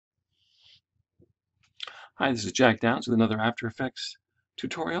Hi, this is Jack Downs with another After Effects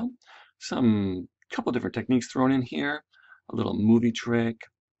tutorial. Some couple different techniques thrown in here. A little movie trick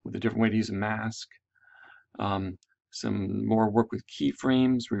with a different way to use a mask. Um, some more work with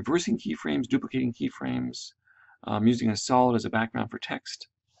keyframes, reversing keyframes, duplicating keyframes, using a solid as a background for text,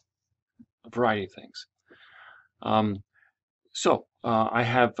 a variety of things. I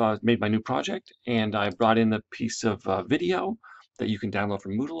have made my new project, and I brought in the piece of video that you can download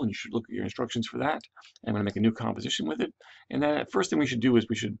from Moodle, and you should look at your instructions for that. I'm going to make a new composition with it. And then the first thing we should do is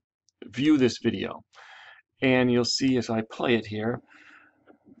we should view this video. And you'll see as I play it here,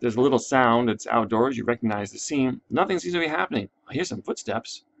 there's a little sound. It's outdoors. You recognize the scene. Nothing seems to be happening. I hear some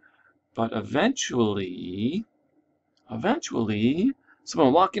footsteps. But eventually, someone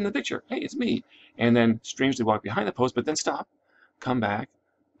will walk in the picture. Hey, it's me. And then strangely walk behind the post, but then stop, come back,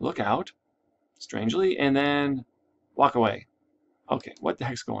 look out, strangely, and then walk away. Okay, what the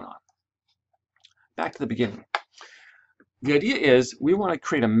heck's going on? Back to the beginning. The idea is we want to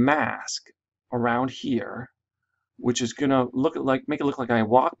create a mask around here, which is going to make it look like I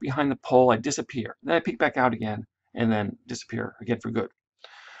walk behind the pole, I disappear, then I peek back out again, and then disappear again for good.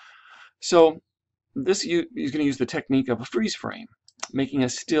 So this is going to use the technique of a freeze frame, making a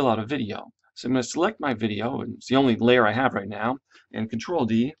still out of video. So I'm going to select my video, and it's the only layer I have right now, and Control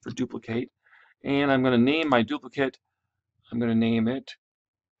D for duplicate. And I'm going to name my duplicate, I'm going to name it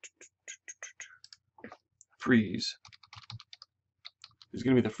freeze. It's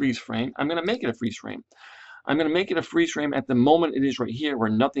going to be the freeze frame. I'm going to make it a freeze frame. I'm going to make it a freeze frame at the moment it is right here where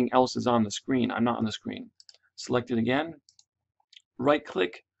nothing else is on the screen. I'm not on the screen. Select it again. Right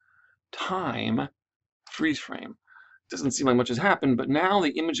click, time, freeze frame. Doesn't seem like much has happened, but now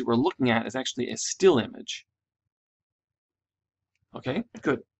the image that we're looking at is actually a still image. Okay,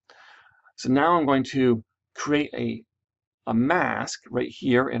 good. So now I'm going to create a mask right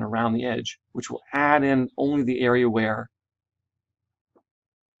here and around the edge, which will add in only the area where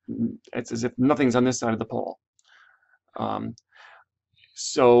it's as if nothing's on this side of the pole.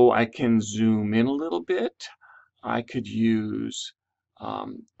 So I can zoom in a little bit. I could use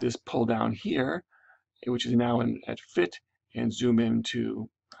this pull down here, which is now at fit, and zoom in to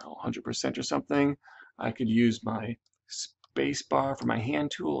 100% or something. I could use my space bar for my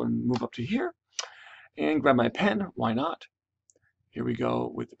hand tool and move up to here and grab my pen. Why not? Here we go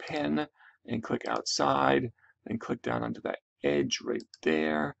with the pen and click outside and click down onto that edge right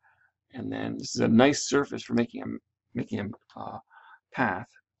there. And then this is a nice surface for making a path.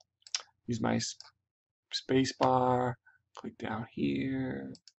 Use my space bar, click down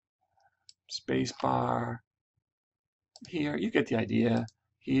here, space bar, here, you get the idea,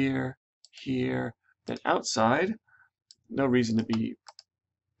 here, here, then outside. No reason to be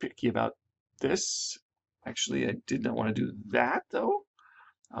picky about this. Actually, I did not want to do that though.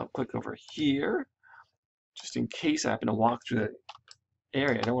 I'll click over here, just in case I happen to walk through the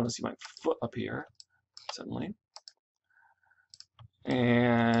area. I don't want to see my foot up here suddenly.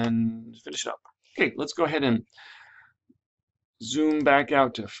 And finish it up. Okay, let's go ahead and zoom back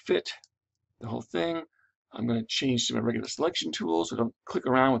out to fit the whole thing. I'm going to change to my regular selection tool, so don't click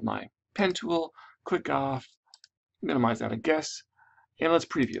around with my pen tool. Click off, minimize that, I guess, and let's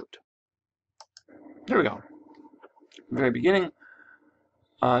preview it. There we go. Very beginning.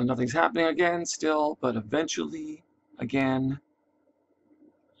 Nothing's happening again still, but eventually, again,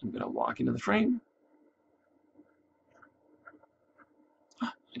 I'm going to walk into the frame.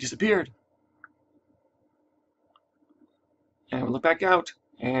 It disappeared. And we'll look back out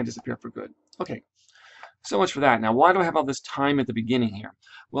and disappear for good. Okay, so much for that. Now, why do I have all this time at the beginning here?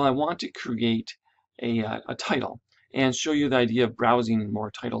 Well, I want to create a title and show you the idea of browsing more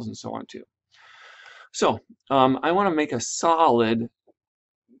titles and so on too. So I want to make a solid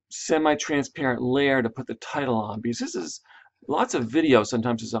semi-transparent layer to put the title on, because this is lots of video.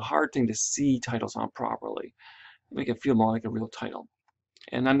 Sometimes it's a hard thing to see titles on properly. Make it feel more like a real title.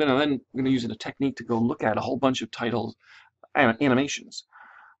 And I'm going to use a technique to go look at a whole bunch of titles, animations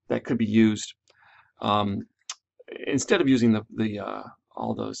that could be used instead of using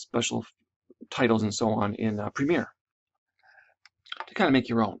all those special titles and so on in Premiere, to kind of make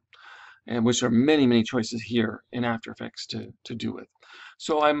your own, and which are many choices here in After Effects to do with.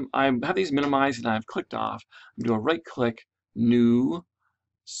 So I have these minimized and I've clicked off. I'm going to do a right click, new,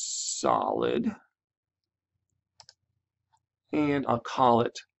 solid, and I'll call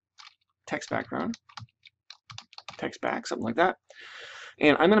it text background, text back, something like that.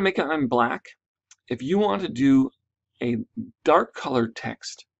 And I'm going to make it on black. If you want to do a dark colored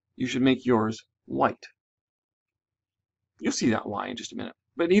text, you should make yours white. You'll see that why in just a minute,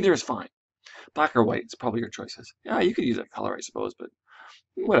 but either is fine. Black or white, it's probably your choices. Yeah, you could use that color, I suppose, but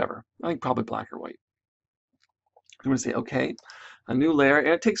whatever. I think probably black or white. I'm going to say OK, a new layer, and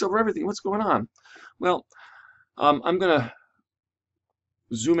it takes over everything. What's going on? Well, I'm going to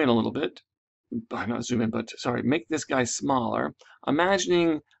zoom in a little bit. Not zoom in, but sorry, make this guy smaller.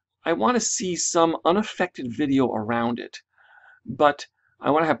 Imagining I want to see some unaffected video around it, but I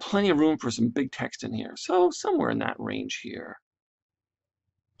want to have plenty of room for some big text in here. So somewhere in that range here.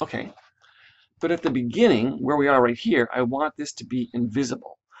 Okay. But at the beginning, where we are right here, I want this to be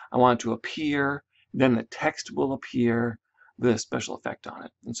invisible. I want it to appear, then the text will appear with a special effect on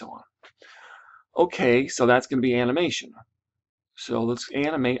it, and so on. Okay, so that's going to be animation. So let's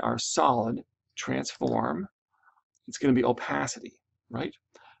animate our solid, transform. It's going to be opacity, right?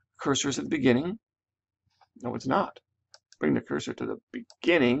 Cursor's at the beginning. No, it's not. Bring the cursor to the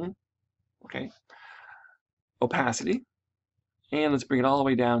beginning. Okay. Opacity. And let's bring it all the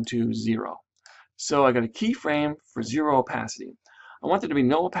way down to 0. So I got a keyframe for 0 opacity. I want there to be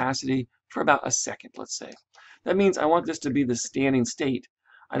no opacity for about a second, let's say. That means I want this to be the standing state.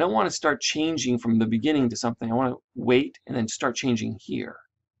 I don't want to start changing from the beginning to something. I want to wait and then start changing here.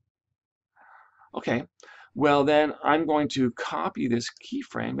 Okay, well then I'm going to copy this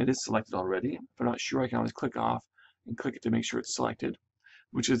keyframe. It is selected already. If I'm not sure, I can always click off and click it to make sure it's selected,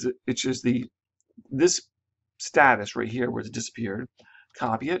 which is this status right here where it's disappeared.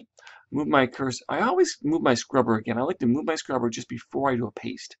 Copy it. Move my cursor. I always move my scrubber again. I like to move my scrubber just before I do a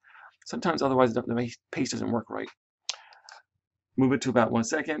paste. Sometimes otherwise the paste doesn't work right. Move it to about 1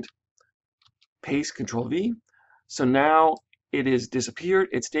 second. Paste, Control V. So now it is disappeared.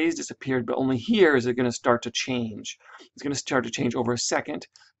 It stays disappeared, but only here is it going to start to change. It's going to start to change over a second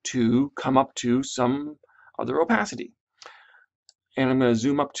to come up to some other opacity. And I'm going to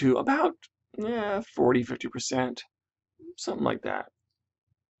zoom up to about 40, 50%, something like that.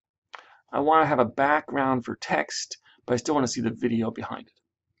 I want to have a background for text, but I still want to see the video behind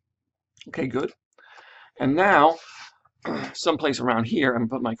it. Okay, good. And now, someplace around here, I'm going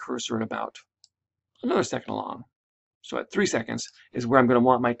to put my cursor at about another second along. So at 3 seconds is where I'm going to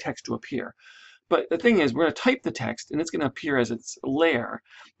want my text to appear. But the thing is, we're going to type the text, and it's going to appear as its layer.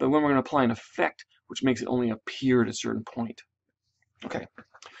 But when we're going to apply an effect, which makes it only appear at a certain point. Okay,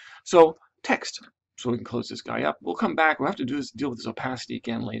 so text. So we can close this guy up. We'll come back. We'll have to deal with this opacity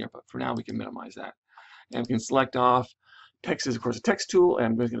again later, but for now we can minimize that. And we can select off. Text is, of course, a text tool, and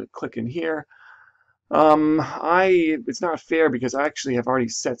I'm going to click in here. It's not fair because I actually have already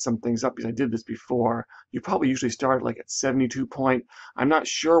set some things up because I did this before. You probably usually start like at 72 point. I'm not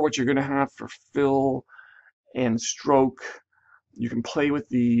sure what you're going to have for fill and stroke. You can play with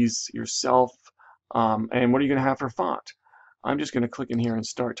these yourself. And what are you going to have for font? I'm just going to click in here and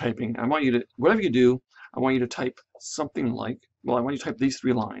start typing. I want you to, whatever you do, I want you to type something like, well, I want you to type these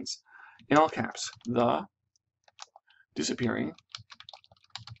 3 lines in all caps. The disappearing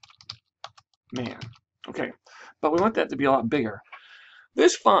man. Okay, but we want that to be a lot bigger.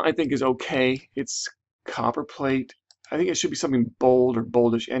 This font, I think, is okay. It's copperplate. I think it should be something bold or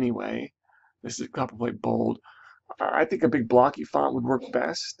boldish anyway. This is copperplate bold. I think a big blocky font would work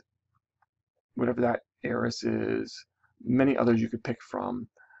best. Whatever that Eris is. Many others you could pick from.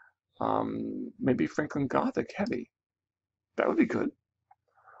 Maybe Franklin Gothic heavy. That would be good.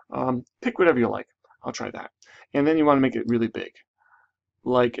 Pick whatever you like. I'll try that. And then you want to make it really big.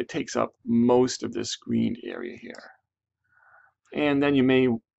 Like it takes up most of this screened area here. And then you may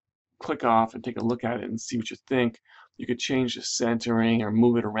click off and take a look at it and see what you think. You could change the centering or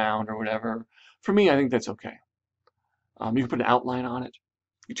move it around or whatever. For me, I think that's okay. You can put an outline on it.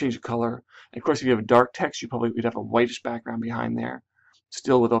 You change the color. And of course, if you have a dark text, you'd have a whitish background behind there.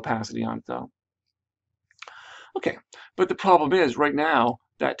 Still with opacity on it, though. Okay, but the problem is, right now,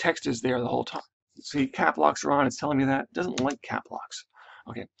 that text is there the whole time. See, cap locks are on. It's telling me that. It doesn't like cap locks.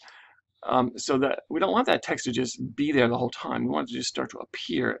 Okay, so that we don't want that text to just be there the whole time. We want it to just start to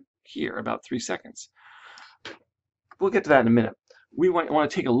appear here about 3 seconds. We'll get to that in a minute. We want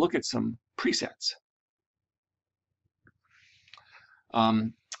to take a look at some presets.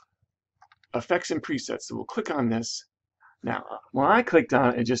 Effects and presets. So we'll click on this. Now, when I clicked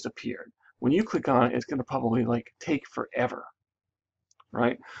on it, it just appeared. When you click on it, it's going to probably like take forever,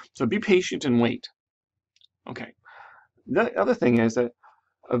 right? So be patient and wait. Okay. The other thing is that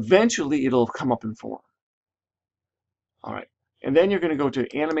eventually it'll come up in form. All right. And then you're going to go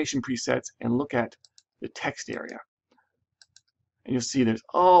to animation presets and look at the text area. And you'll see there's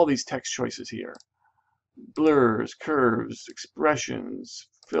all these text choices here. Blurs, curves, expressions,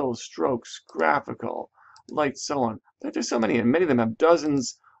 fill, strokes, graphical, light, so on. There's so many, and many of them have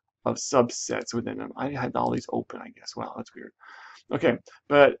dozens of subsets within them. I had all these open, I guess. Wow, that's weird. Okay,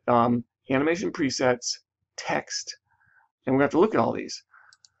 but animation presets, text, and we have to look at all these.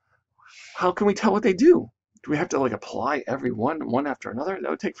 How can we tell what they do? Do we have to like apply every one after another? That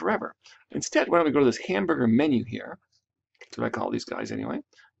would take forever. Instead, why don't we go to this hamburger menu here? That's what I call these guys anyway.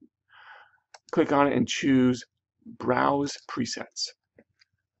 Click on it and choose Browse Presets.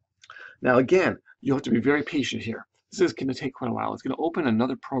 Now again, you have to be very patient here. This is going to take quite a while. It's going to open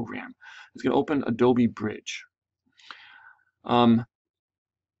another program. It's going to open Adobe Bridge. And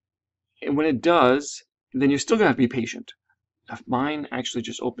when it does, then you're still going to have to be patient. If mine actually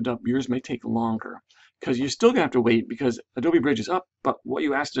just opened up, yours may take longer because you're still going to have to wait because Adobe Bridge is up, but what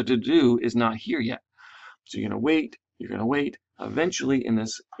you asked it to do is not here yet. So you're going to wait, you're going to wait. Eventually in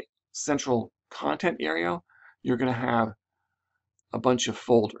this central content area, you're going to have a bunch of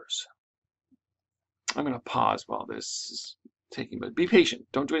folders. I'm going to pause while this is taking, but be patient.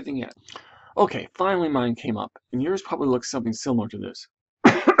 Don't do anything yet. Okay, finally mine came up, and yours probably looks something similar to this.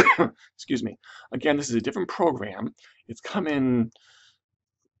 Excuse me. Again, this is a different program. It's come in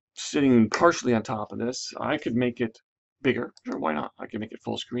sitting partially on top of this. I could make it bigger. Sure, why not? I could make it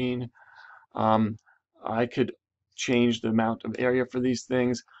full screen. I could change the amount of area for these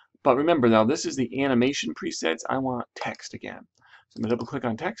things. But remember now, this is the animation presets. I want text again. So I'm going to double click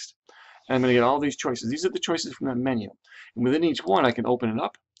on text. And I'm going to get all these choices. These are the choices from that menu. And within each one, I can open it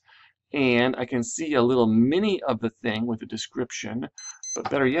up. And I can see a little mini of the thing with a description. But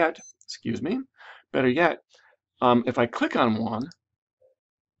better yet, excuse me, better yet, if I click on one,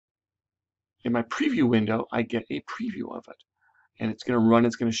 in my preview window, I get a preview of it. And it's going to run,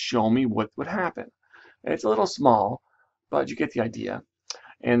 it's going to show me what would happen. And it's a little small, but you get the idea.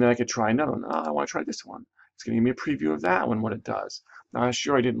 And then I could try another one. Oh, I want to try this one. It's going to give me a preview of that one, what it does. Now, I'm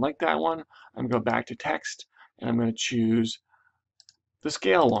sure I didn't like that one. I'm going to go back to text, and I'm going to choose the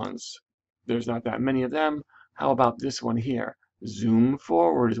scale ones. There's not that many of them. How about this one here? Zoom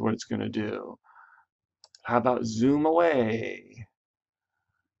forward is what it's going to do. How about zoom away?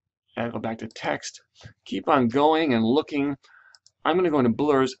 And I go back to text. Keep on going and looking. I'm going to go into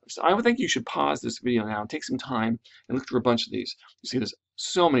blurs. So I would think you should pause this video now and take some time and look through a bunch of these. You see there's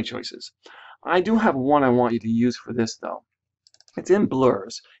so many choices. I do have one I want you to use for this though. It's in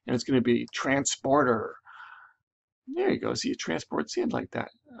blurs and it's going to be transporter. There you go. See, transport sand like that.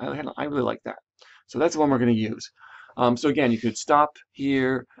 I really like that. So that's the one we're going to use. So again, you could stop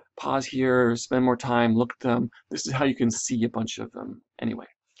here, pause here, spend more time, look at them. This is how you can see a bunch of them anyway.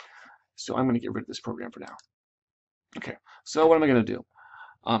 So I'm going to get rid of this program for now. Okay, so what am I going to do?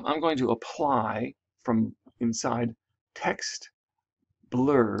 I'm going to apply from inside text,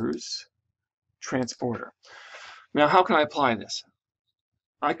 blurs, transporter. Now, how can I apply this?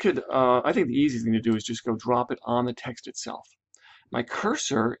 I think the easiest thing to do is just go drop it on the text itself. My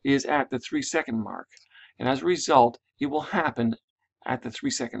cursor is at the 3-second mark, and as a result, it will happen at the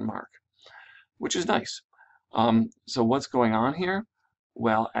 3-second mark, which is nice. So what's going on here?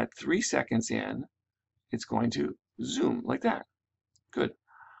 Well, at 3 seconds in, it's going to zoom like that. Good.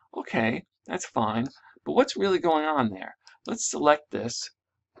 Okay, that's fine. But what's really going on there? Let's select this.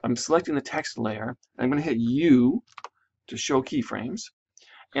 I'm selecting the text layer. I'm going to hit U to show keyframes.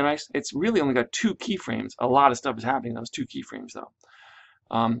 And it's really only got 2 keyframes. A lot of stuff is happening in those 2 keyframes,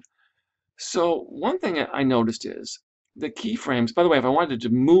 though. So one thing I noticed is the keyframes. By the way, if I wanted to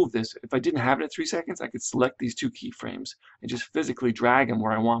move this, if I didn't have it at 3 seconds, I could select these 2 keyframes and just physically drag them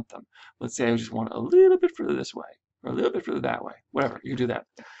where I want them. Let's say I just want it a little bit further this way, or a little bit further that way. Whatever, you can do that.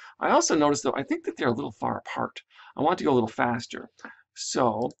 I also noticed, though, I think that they're a little far apart. I want to go a little faster.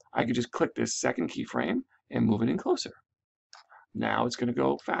 So I could just click this second keyframe and move it in closer. Now it's going to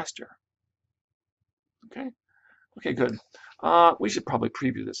go faster. Okay? Okay, good. We should probably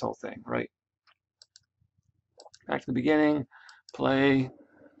preview this whole thing, right? Back to the beginning, play,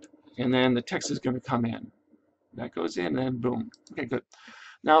 and then the text is going to come in. That goes in, and then boom. Okay, good.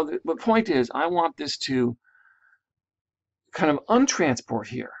 Now, the point is, I want this to kind of untransport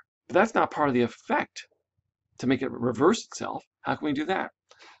here. But that's not part of the effect to make it reverse itself. How can we do that?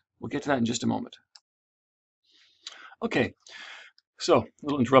 We'll get to that in just a moment. Okay, so a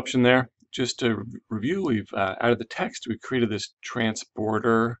little interruption there. Just to review, we've added the text. We created this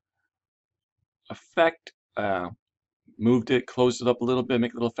transporter effect, moved it, closed it up a little bit,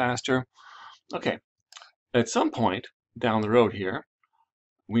 make it a little faster. Okay, at some point down the road here,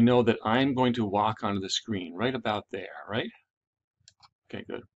 we know that I'm going to walk onto the screen right about there, right? Okay,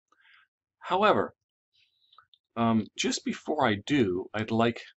 good. However, just before I do, I'd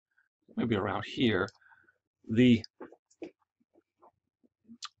like, maybe around here, the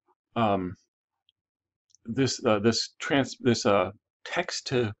this text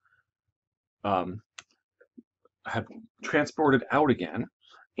to have transported out again,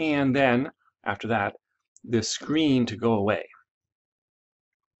 and then after that, this screen to go away.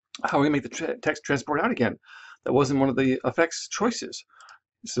 how are we going to make the text transport out again? That wasn't one of the effects choices.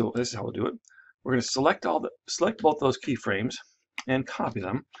 So this is how we'll do it. We're going to select both those keyframes and copy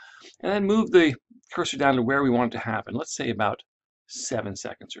them, and then move the cursor down to where we want it to happen. Let's say about 7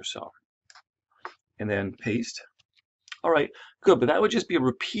 seconds or so. And then paste. All right, good, but that would just be a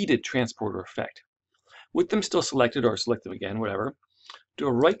repeated transporter effect. With them still selected, or select them again, whatever, do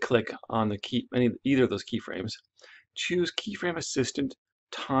a right click on the either of those keyframes. Choose Keyframe Assistant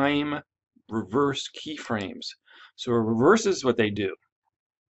Time Reverse Keyframes. So reverse is what they do.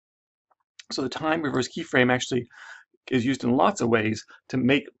 So the time reverse keyframe actually is used in lots of ways to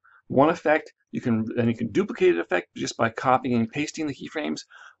make one effect. You can duplicate an effect just by copying and pasting the keyframes,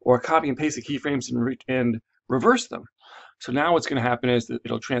 or copy and paste the keyframes and reverse them. So now what's going to happen is that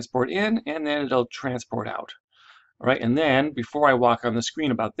it'll transport in and then it'll transport out. All right, and then before I walk on the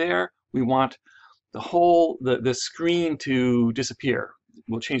screen about there, we want the screen to disappear.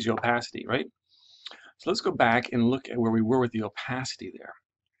 We'll change the opacity, right? So let's go back and look at where we were with the opacity there.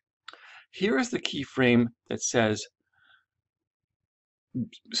 Here is the keyframe that says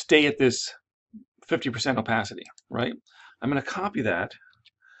stay at this 50% opacity, right? I'm going to copy that,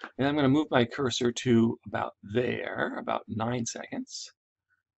 and I'm going to move my cursor to about there, about 9 seconds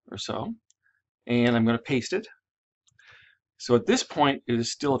or so, and I'm going to paste it. So at this point, it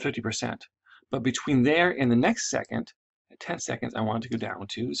is still at 50%, but between there and the next second, at 10 seconds, I want it to go down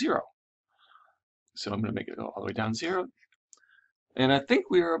to 0. So I'm going to make it go all the way down 0, and I think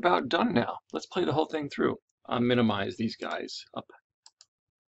we are about done now. Let's play the whole thing through. I'll minimize these guys up.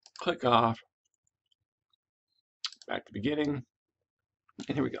 Click off, back to beginning,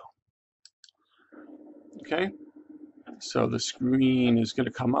 and here we go. Okay, so the screen is going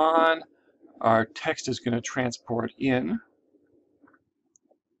to come on. Our text is going to transport in.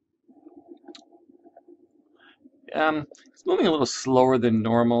 It's moving a little slower than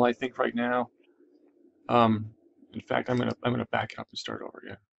normal, I think, right now. In fact, I'm gonna back it up and start over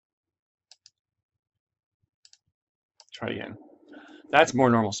again. Try again. That's more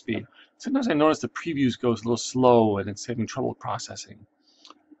normal speed. Sometimes I notice the previews goes a little slow and it's having trouble processing.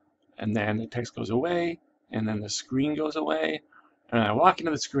 And then the text goes away, and then the screen goes away, and I walk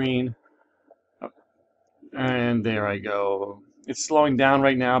into the screen, and there I go. It's slowing down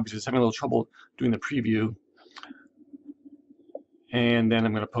right now because it's having a little trouble doing the preview. And then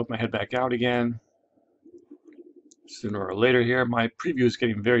I'm going to poke my head back out again. Sooner or later here, my preview is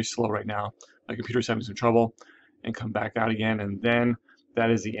getting very slow right now. My computer's having some trouble, and come back out again, and then that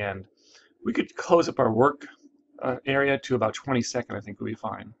is the end. We could close up our work area to about 20 seconds, I think would be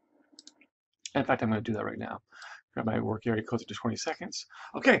fine. In fact, I'm going to do that right now. Grab my work area, close it to 20 seconds.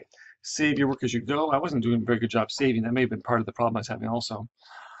 Okay, save your work as you go. I wasn't doing a very good job saving. That may have been part of the problem I was having also.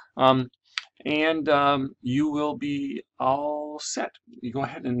 You will be all set. You go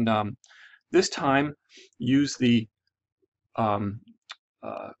ahead and this time use the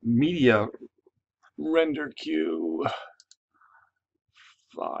media render queue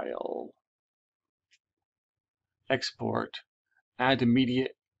file, export, add to media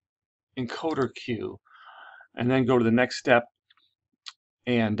encoder queue, and then go to the next step.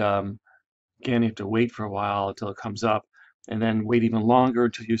 And again, you have to wait for a while until it comes up, and then wait even longer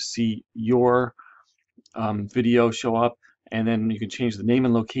until you see your video show up, and then you can change the name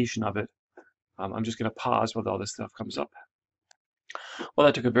and location of it. I'm just going to pause while all this stuff comes up. Well,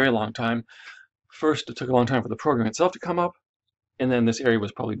 that took a very long time. First, it took a long time for the program itself to come up, and then this area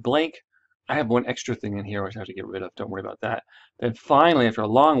was probably blank. I have one extra thing in here which I have to get rid of. Don't worry about that. Then finally, after a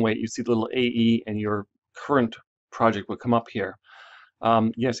long wait, you see the little AE, and your current project will come up here.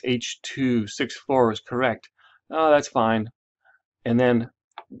 Yes, H264 is correct. Oh, that's fine. And then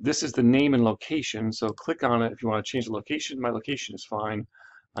this is the name and location, so click on it if you want to change the location. My location is fine.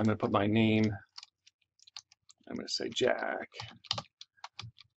 I'm going to put my name. I'm going to say Jack,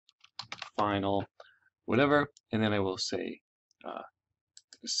 final, whatever, and then I will say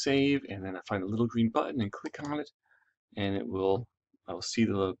save, and then I find the little green button and click on it, and I will see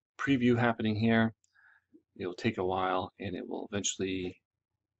the preview happening here. It will take a while, and it will eventually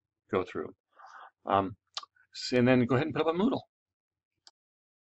go through. And then go ahead and put up a Moodle.